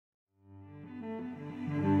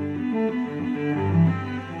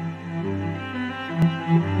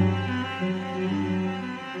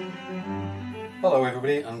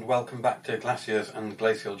everybody, and welcome back to Glaciers and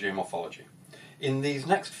Glacial Geomorphology. In these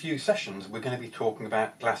next few sessions we're going to be talking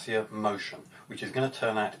about glacier motion, which is going to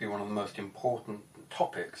turn out to be one of the most important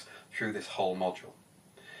topics through this whole module.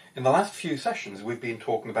 In the last few sessions we've been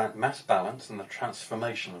talking about mass balance and the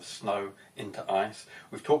transformation of snow into ice.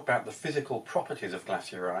 We've talked about the physical properties of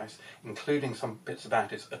glacier ice, including some bits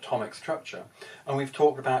about its atomic structure, and we've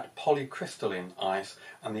talked about polycrystalline ice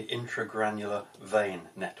and the intragranular vein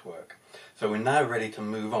network. So we're now ready to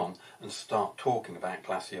move on and start talking about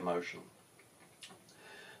glacier motion.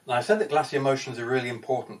 Now, I said that glacier motion is a really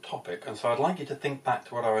important topic, and so I'd like you to think back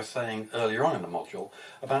to what I was saying earlier on in the module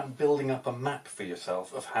about building up a map for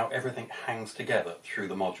yourself of how everything hangs together through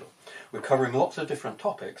the module. We're covering lots of different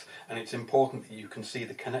topics, and it's important that you can see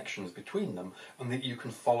the connections between them and that you can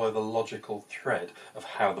follow the logical thread of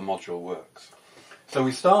how the module works. So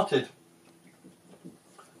we started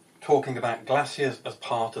talking about glaciers as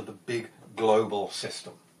part of the big global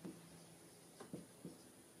system.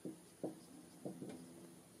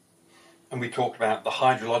 And we talked about the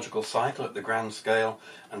hydrological cycle at the grand scale,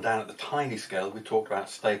 and down at the tiny scale we talked about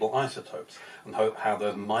stable isotopes and how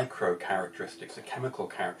those micro characteristics, the chemical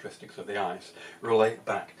characteristics of the ice, relate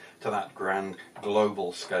back to that grand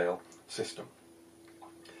global scale system.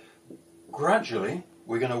 Gradually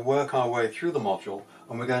we're going to work our way through the module,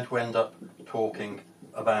 and we're going to end up talking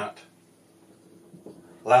about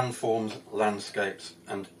landforms, landscapes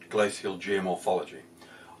and glacial geomorphology.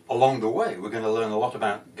 Along the way we're going to learn a lot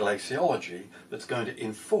about glaciology that's going to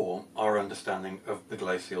inform our understanding of the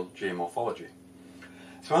glacial geomorphology.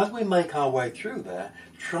 So as we make our way through there,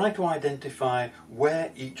 try to identify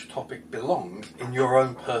where each topic belongs in your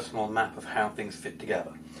own personal map of how things fit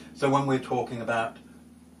together. So when we're talking about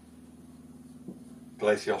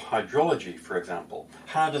glacial hydrology, for example,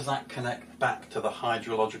 how does that connect back to the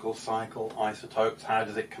hydrological cycle, isotopes? How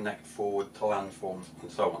does it connect forward to landforms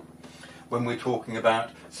and so on? When we're talking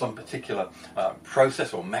about some particular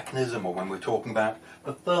process or mechanism, or when we're talking about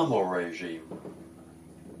the thermal regime,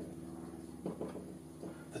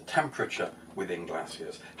 the temperature within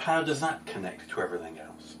glaciers, how does that connect to everything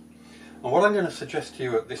else? And what I'm going to suggest to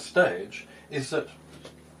you at this stage is that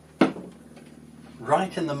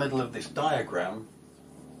right in the middle of this diagram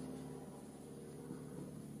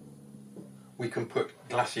we can put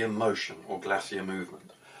glacier motion or glacier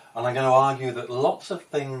movement. And I'm going to argue that lots of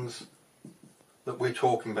things that we're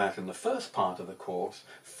talking about in the first part of the course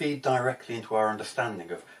feed directly into our understanding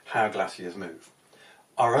of how glaciers move.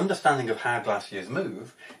 Our understanding of how glaciers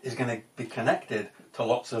move is going to be connected to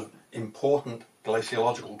lots of important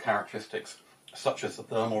glaciological characteristics such as the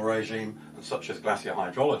thermal regime and such as glacier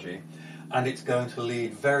hydrology, and it's going to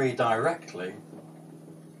lead very directly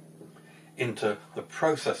into the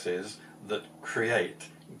processes that create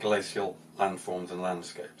glacial landforms and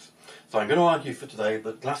landscapes. So I'm going to argue for today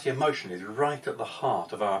that glacier motion is right at the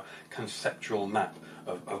heart of our conceptual map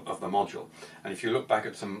of the module. And if you look back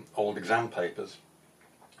at some old exam papers,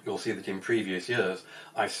 you'll see that in previous years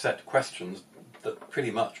I set questions that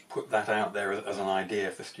pretty much put that out there as an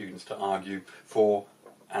idea for students to argue for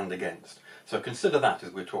and against. So consider that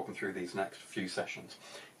as we're talking through these next few sessions.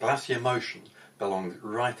 Glacier motion belongs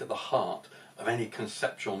right at the heart of any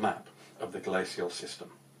conceptual map of the glacial system.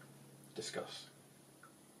 Discuss.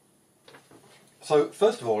 So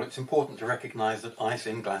first of all, it's important to recognise that ice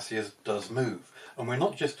in glaciers does move, and we're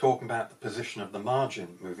not just talking about the position of the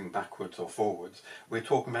margin moving backwards or forwards. We're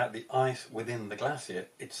talking about the ice within the glacier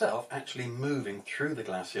itself actually moving through the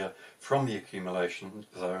glacier from the accumulation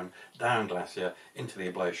zone down glacier into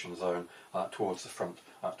the ablation zone towards the front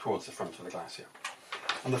of the glacier.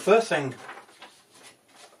 And the first thing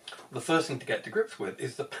to get to grips with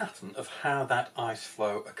is the pattern of how that ice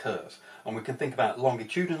flow occurs. And we can think about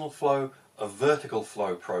longitudinal flow, a vertical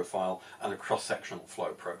flow profile and a cross-sectional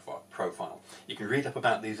flow profile. You can read up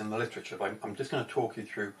about these in the literature, but I'm just going to talk you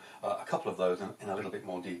through a couple of those in a little bit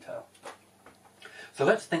more detail. So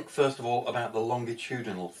let's think first of all about the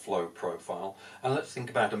longitudinal flow profile, and let's think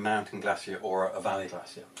about a mountain glacier or a valley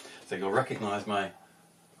glacier. So you'll recognise my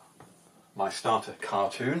starter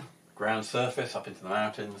cartoon, ground surface up into the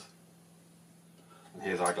mountains, and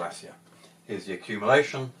here's our glacier. Here's the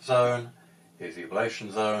accumulation zone, here's the ablation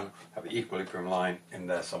zone, have the equilibrium line in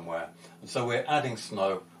there somewhere. And so we're adding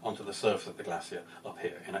snow onto the surface of the glacier up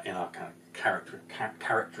here in our kind of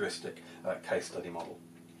characteristic case study model.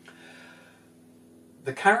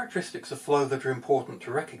 The characteristics of flow that are important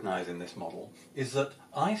to recognise in this model is that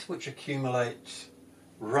ice which accumulates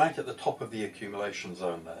right at the top of the accumulation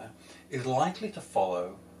zone there is likely to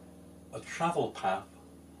follow a travel path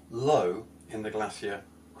low in the glacier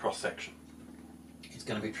cross section. It's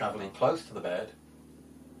going to be travelling close to the bed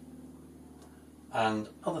And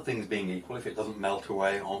other things being equal, if it doesn't melt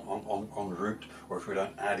away en route, or if we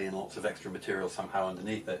don't add in lots of extra material somehow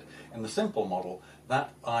underneath it, in the simple model,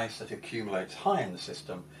 that ice that accumulates high in the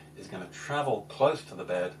system is going to travel close to the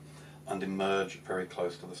bed and emerge very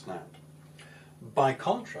close to the snout. By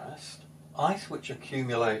contrast, ice which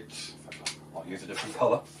accumulates, I'll use a different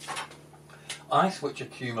colour, ice which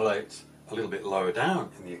accumulates a little bit lower down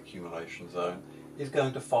in the accumulation zone is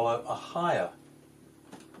going to follow a higher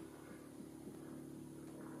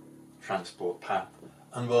transport path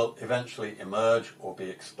and will eventually emerge or be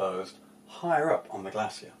exposed higher up on the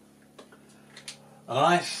glacier. An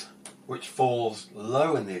ice which falls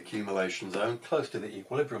low in the accumulation zone, close to the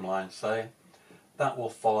equilibrium line, say, that will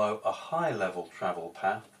follow a high level travel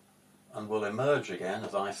path and will emerge again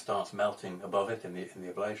as ice starts melting above it in the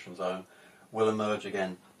ablation zone, will emerge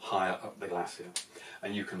again higher up the glacier.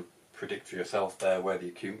 And you can predict for yourself there where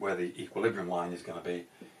the equilibrium line is going to be.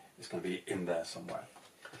 It's going to be in there somewhere.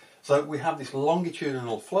 So we have this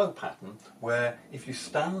longitudinal flow pattern where if you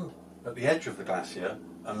stand at the edge of the glacier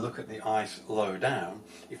and look at the ice low down,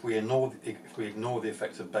 if we ignore the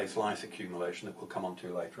effects of basal ice accumulation that we'll come on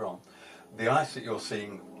to later on, the ice that you're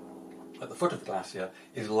seeing at the foot of the glacier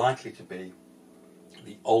is likely to be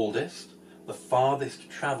the oldest, the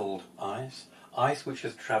farthest travelled ice, ice which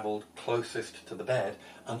has travelled closest to the bed,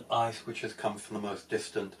 and ice which has come from the most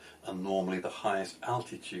distant and normally the highest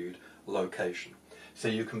altitude location. So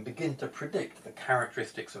you can begin to predict the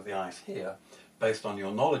characteristics of the ice here based on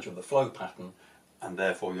your knowledge of the flow pattern and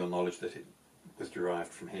therefore your knowledge that it was derived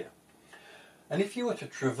from here. And if you were to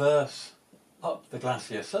traverse up the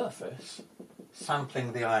glacier surface,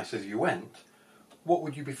 sampling the ice as you went, what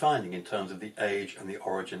would you be finding in terms of the age and the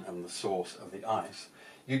origin and the source of the ice?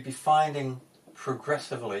 You'd be finding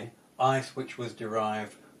progressively ice which was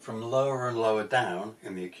derived from lower and lower down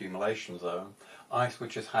in the accumulation zone, ice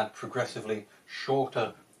which has had progressively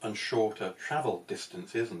shorter and shorter travel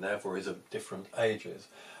distances and therefore is of different ages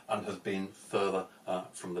and has been further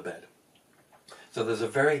from the bed. So there's a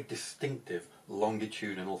very distinctive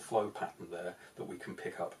longitudinal flow pattern there that we can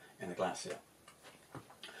pick up in a glacier.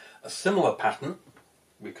 A similar pattern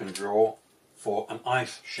we can draw for an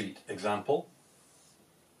ice sheet example.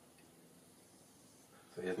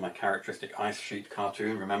 So here's my characteristic ice sheet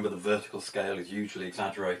cartoon. Remember, the vertical scale is hugely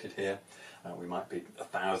exaggerated here. We might be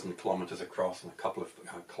 1,000 kilometres across and a couple of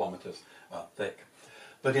kilometres thick.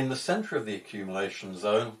 But in the centre of the accumulation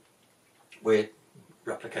zone, we're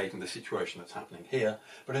replicating the situation that's happening here,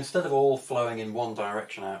 but instead of all flowing in one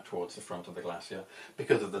direction out towards the front of the glacier,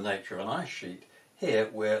 because of the nature of an ice sheet, here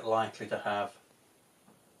we're likely to have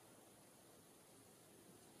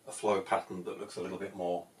a flow pattern that looks a little bit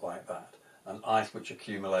more like that. An ice which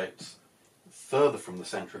accumulates further from the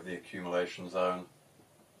centre of the accumulation zone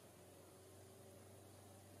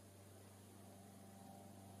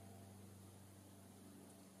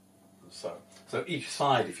So each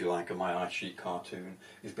side, if you like, of my ice sheet cartoon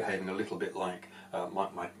is behaving a little bit like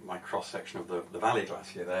my cross-section of the Valley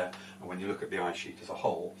Glacier there, and when you look at the ice sheet as a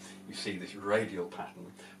whole, you see this radial pattern,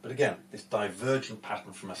 but again, this divergent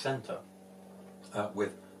pattern from a centre,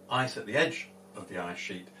 with ice at the edge of the ice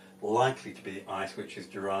sheet likely to be ice which is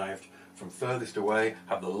derived from furthest away,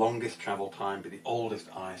 have the longest travel time, be the oldest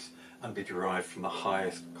ice, and be derived from the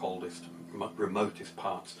highest, coldest, remotest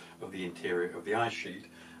parts of the interior of the ice sheet.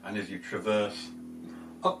 And as you traverse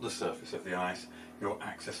up the surface of the ice, you're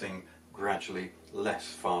accessing gradually less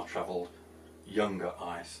far-travelled, younger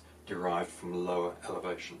ice derived from lower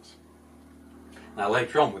elevations. Now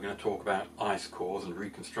later on we're going to talk about ice cores and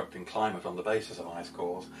reconstructing climate on the basis of ice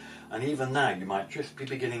cores, and even now you might just be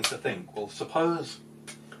beginning to think, well, suppose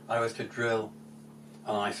I was to drill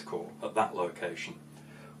an ice core at that location.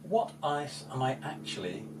 What ice am I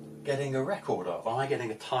actually getting a record of? Am I getting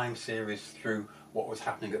a time series through what was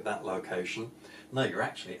happening at that location? No, you're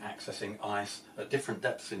actually accessing ice at different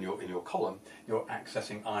depths in your column. You're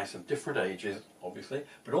accessing ice of different ages, obviously,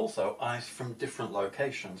 but also ice from different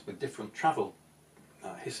locations with different travel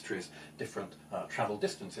histories, different travel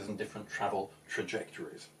distances and different travel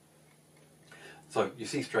trajectories. So you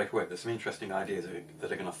see straight away there's some interesting ideas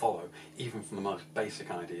that are going to follow, even from the most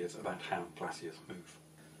basic ideas about how glaciers move.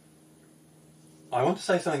 I want to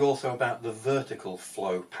say something also about the vertical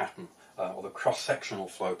flow pattern, or the cross-sectional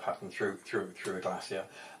flow pattern through a glacier.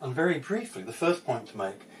 And very briefly, the first point to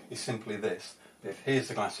make is simply this. If here's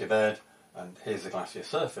the glacier bed and here's the glacier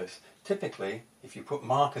surface, typically, if you put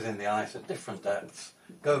markers in the ice at different depths,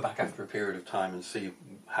 go back after a period of time and see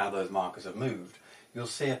how those markers have moved, you'll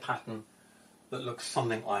see a pattern that looks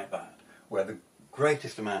something like that, where the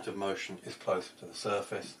greatest amount of motion is closer to the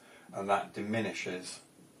surface, and that diminishes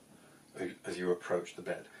as you approach the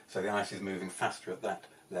bed. So the ice is moving faster at that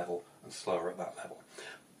level and slower at that level.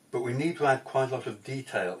 But we need to add quite a lot of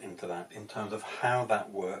detail into that in terms of how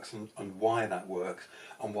that works and why that works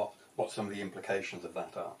and what some of the implications of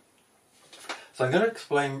that are. So I'm going to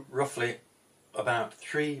explain roughly about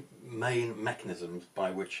three main mechanisms by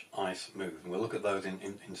which ice moves, and we'll look at those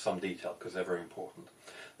in some detail because they're very important.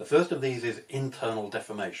 The first of these is internal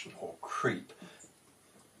deformation or creep,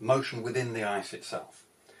 motion within the ice itself.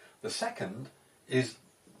 The second is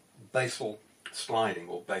basal sliding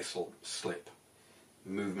or basal slip,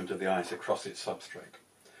 movement of the ice across its substrate.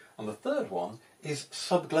 And the third one is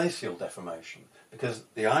subglacial deformation, because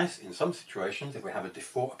the ice, in some situations, if we have a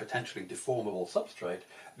potentially deformable substrate,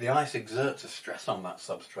 the ice exerts a stress on that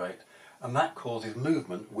substrate, and that causes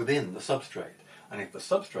movement within the substrate. And if the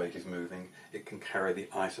substrate is moving, it can carry the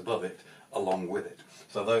ice above it along with it.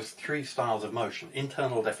 So those three styles of motion,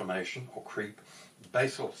 internal deformation or creep,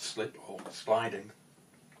 basal slip or sliding,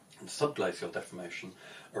 and subglacial deformation,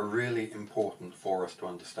 are really important for us to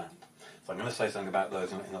understand. So I'm going to say something about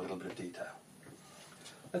those in a little bit of detail.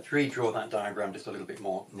 Let's redraw that diagram just a little bit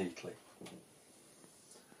more neatly.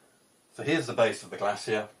 So here's the base of the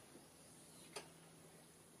glacier.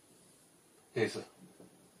 There's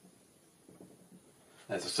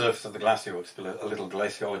the surface of the glacier. We'll just be a little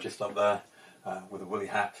glaciologist up there with a woolly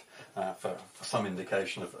hat for some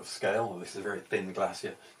indication of scale. Well, this is a very thin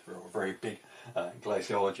glacier for a very big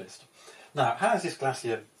glaciologist. Now, how is this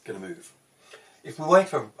glacier going to move? If we wait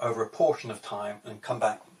for over a portion of time and come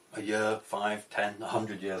back a year, 5, 10,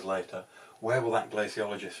 100 years later, where will that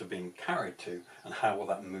glaciologist have been carried to, and how will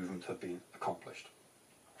that movement have been accomplished?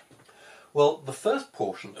 Well, the first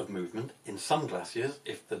portion of movement in some glaciers,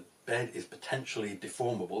 if the bed is potentially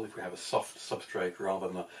deformable, if we have a soft substrate rather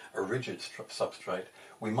than a rigid substrate,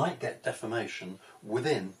 we might get deformation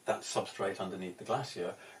within that substrate underneath the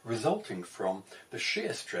glacier, resulting from the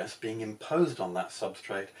shear stress being imposed on that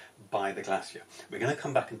substrate by the glacier. We're going to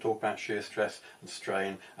come back and talk about shear stress and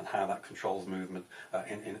strain and how that controls movement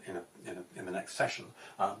in the next session.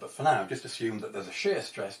 But for now, just assume that there's a shear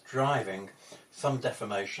stress driving some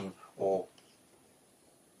deformation or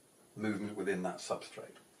movement within that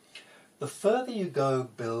substrate. The further you go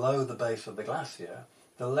below the base of the glacier,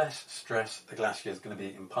 the less stress the glacier is going to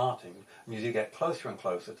be imparting. And as you get closer and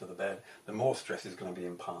closer to the bed, the more stress is going to be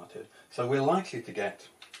imparted. So we're likely to get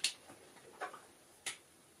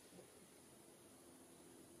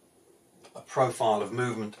a profile of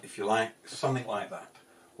movement, if you like, something like that,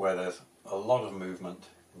 where there's a lot of movement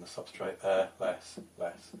in the substrate there, less,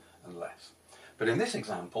 less, and less. But in this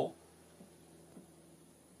example,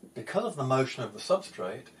 because of the motion of the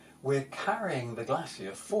substrate, we're carrying the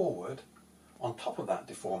glacier forward on top of that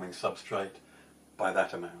deforming substrate by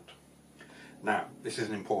that amount. Now, this is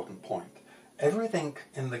an important point. Everything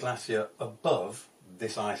in the glacier above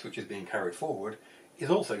this ice which is being carried forward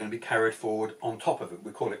is also going to be carried forward on top of it.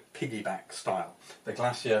 We call it piggyback style. The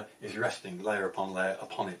glacier is resting layer upon layer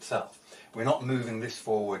upon itself. We're not moving this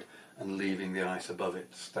forward and leaving the ice above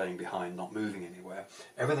it, staying behind, not moving anywhere.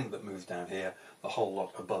 Everything that moves down here, the whole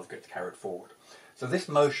lot above gets carried forward. So this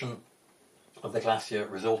motion of the glacier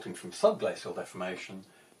resulting from subglacial deformation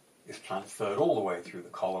is transferred all the way through the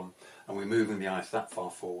column, and we're moving the ice that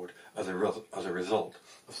far forward as a result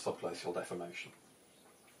of subglacial deformation.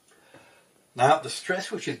 Now, the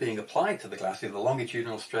stress which is being applied to the glacier, the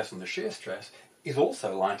longitudinal stress and the shear stress, is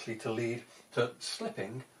also likely to lead to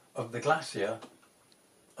slipping of the glacier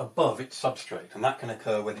above its substrate, and that can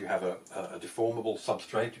occur whether you have a deformable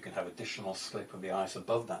substrate. You can have additional slip of the ice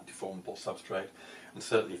above that deformable substrate, and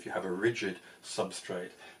certainly if you have a rigid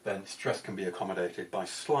substrate, then stress can be accommodated by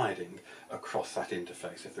sliding across that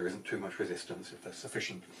interface if there isn't too much resistance, if there's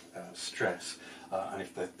sufficient stress, and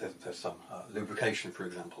if there's some lubrication, for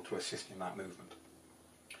example, to assist in that movement.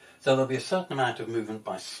 So there'll be a certain amount of movement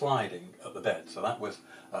by sliding at the bed. So that was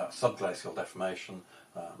subglacial deformation.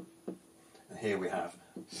 And here we have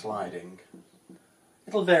sliding.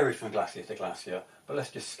 It'll vary from glacier to glacier, but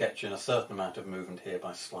let's just sketch in a certain amount of movement here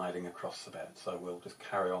by sliding across the bed. So we'll just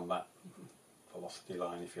carry on that velocity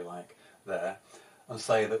line, if you like, there, and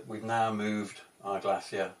say that we've now moved our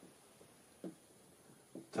glacier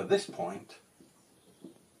to this point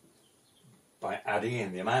by adding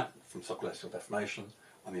in the amount from subglacial deformation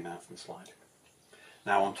and the amount from sliding.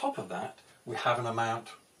 Now, on top of that, we have an amount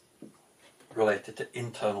related to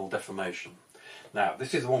internal deformation. Now,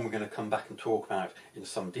 this is the one we're going to come back and talk about in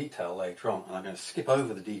some detail later on, and I'm going to skip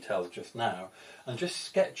over the details just now and just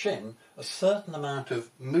sketch in a certain amount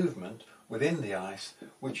of movement within the ice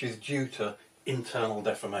which is due to internal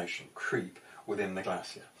deformation, creep, within the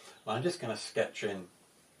glacier. And I'm just going to sketch in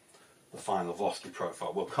the final velocity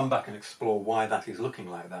profile. We'll come back and explore why that is looking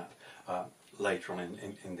like that later on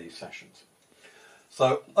in these sessions.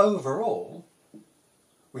 So overall,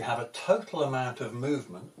 we have a total amount of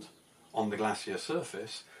movement on the glacier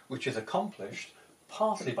surface which is accomplished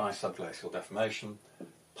partly by subglacial deformation,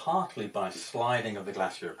 partly by sliding of the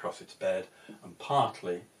glacier across its bed, and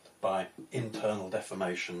partly by internal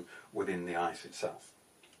deformation within the ice itself.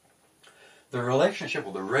 The relationship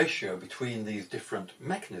or the ratio between these different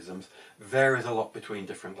mechanisms varies a lot between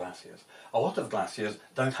different glaciers. A lot of glaciers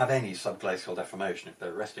don't have any subglacial deformation. If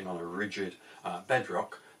they're resting on a rigid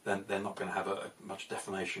bedrock, then they're not going to have much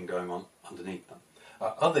deformation going on underneath them.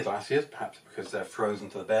 Other glaciers, perhaps because they're frozen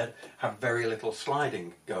to the bed, have very little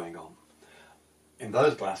sliding going on. In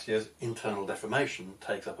those glaciers, internal deformation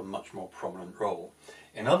takes up a much more prominent role.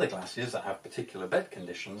 In other glaciers that have particular bed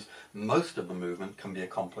conditions, most of the movement can be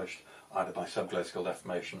accomplished either by subglacial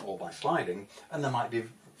deformation or by sliding, and there might be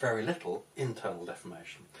very little internal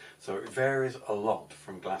deformation. So it varies a lot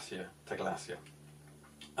from glacier to glacier.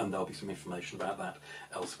 And there'll be some information about that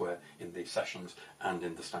elsewhere in these sessions and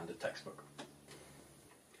in the standard textbook.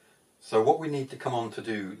 So what we need to come on to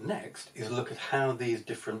do next is look at how these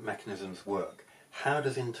different mechanisms work. How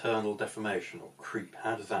does internal deformation or creep,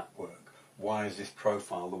 how does that work? Why is this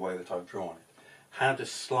profile the way that I've drawn it? How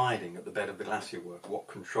does sliding at the bed of the glacier work? What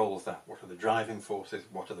controls that? What are the driving forces?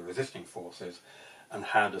 What are the resisting forces? And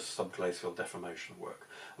how does subglacial deformation work?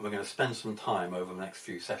 And we're going to spend some time over the next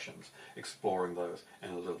few sessions exploring those in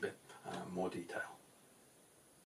a little bit more detail.